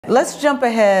let's jump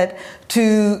ahead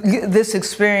to this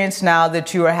experience now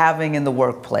that you are having in the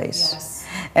workplace. Yes.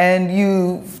 And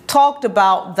you talked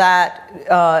about that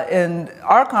in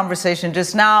our conversation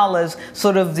just now as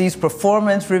sort of these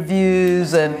performance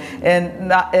reviews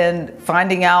and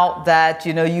finding out that,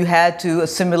 you know, you had to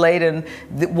assimilate and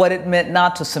what it meant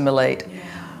not to assimilate. Yeah.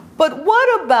 But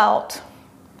what about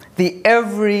the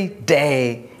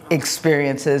everyday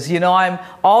experiences? You know, I'm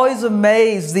always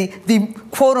amazed, the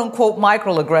quote unquote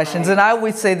microaggressions, and I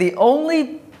always say the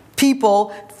only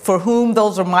people for whom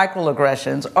those are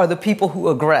microaggressions are the people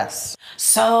who aggress.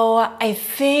 So I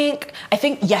think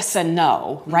yes and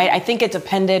no, right? I think it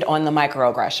depended on the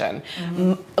microaggression.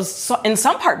 So in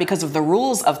some part because of the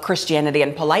rules of Christianity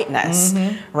and politeness,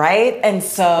 right? And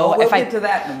so we'll get to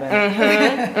that in a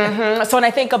minute. So when I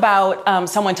think about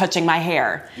someone touching my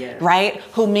hair, right?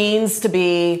 Who means to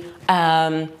be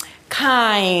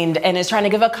kind and is trying to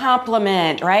give a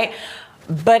compliment, right?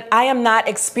 But I am not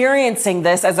experiencing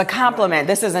this as a compliment.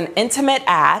 This is an intimate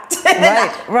act.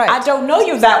 Right. I don't know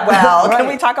you that well. Right. Can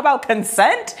we talk about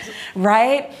consent?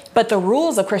 Right? But the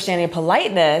rules of Christianity and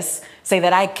politeness say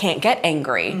that I can't get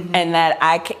angry and that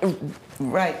I can,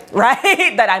 right?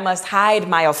 That I must hide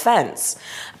my offense.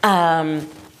 And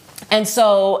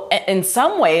so in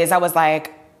some ways I was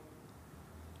like,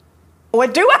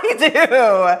 what do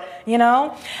I do? You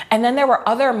know? And then there were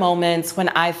other moments when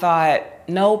I thought,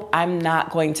 nope, I'm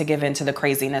not going to give in to the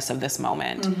craziness of this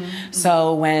moment.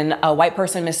 So when a white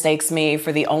person mistakes me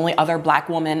for the only other black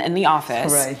woman in the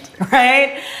office,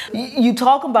 right? You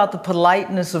talk about the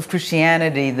politeness of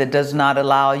Christianity that does not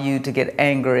allow you to get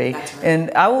angry. That's right.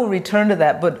 And I will return to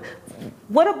that, but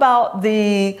what about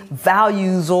the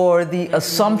values or the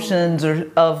assumptions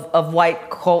of white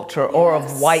culture or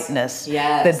of whiteness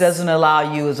that doesn't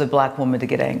allow you as a black woman to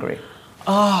get angry?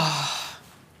 Oh,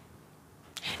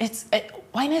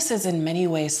 whiteness is in many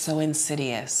ways so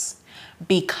insidious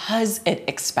because it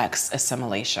expects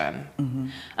assimilation,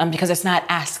 because it's not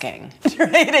asking,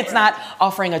 right? It's not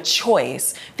offering a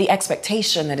choice. The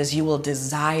expectation that is you will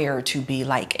desire to be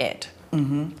like it.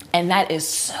 And that is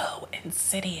so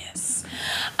insidious.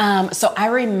 So I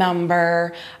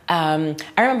remember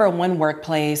one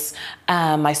workplace,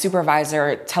 my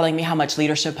supervisor telling me how much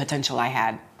leadership potential I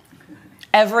had.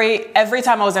 Every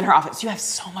time I was in her office, you have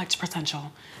so much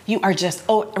potential. You are just,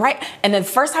 right? And the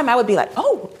first time I would be like,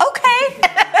 oh, okay.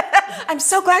 I'm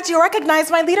so glad you recognize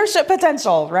my leadership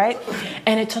potential, right?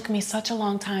 And it took me such a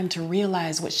long time to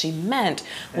realize what she meant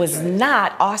was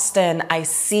not, Austin, I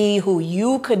see who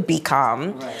you could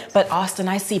become, but Austin,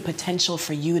 I see potential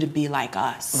for you to be like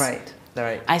us.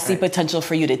 I see potential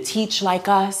for you to teach like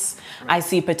us. I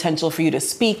see potential for you to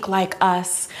speak like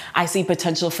us. I see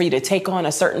potential for you to take on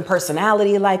a certain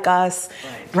personality like us,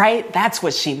 right? That's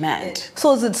what she meant.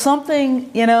 So is it something,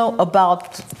 you know,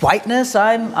 about whiteness?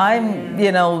 I'm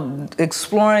you know,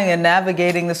 exploring and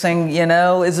navigating this thing, you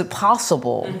know, is it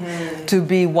possible to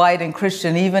be white and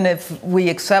Christian, even if we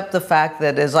accept the fact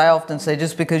that, as I often say,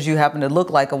 just because you happen to look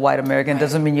like a white American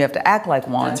doesn't mean you have to act like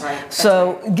one.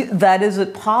 So that is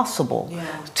it possible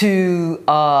to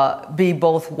be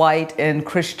both white and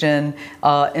Christian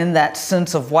in that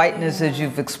sense of whiteness as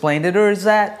you've explained it, or is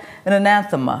that an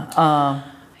anathema?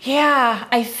 Yeah,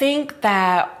 I think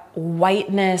that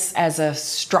whiteness as a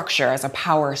structure, as a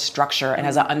power structure, and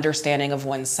as an understanding of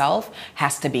oneself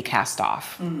has to be cast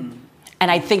off. And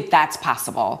I think that's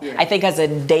possible. I think as a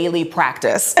daily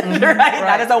practice, not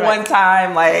as a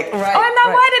one-time, like, oh, I'm not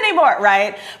white anymore,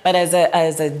 right? But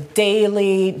as a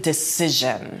daily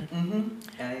decision,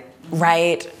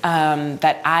 right?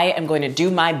 That I am going to do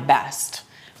my best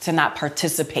to not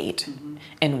participate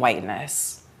in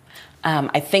whiteness.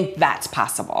 I think that's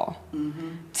possible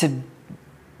to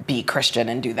be Christian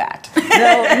and do that.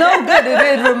 No, good.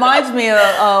 It reminds me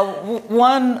of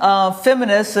one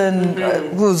feminist, and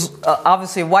who's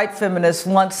obviously a white feminist,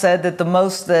 once said that the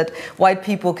most that white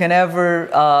people can ever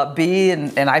be,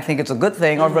 and I think it's a good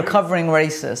thing, are recovering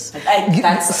racists.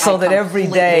 So that every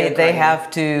day they have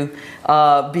to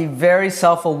be very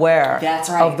self-aware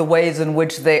of the ways in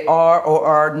which they are or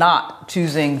are not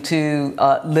choosing to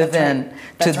live in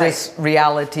to this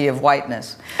reality of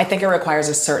whiteness. I think it requires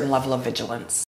a certain level of vigilance.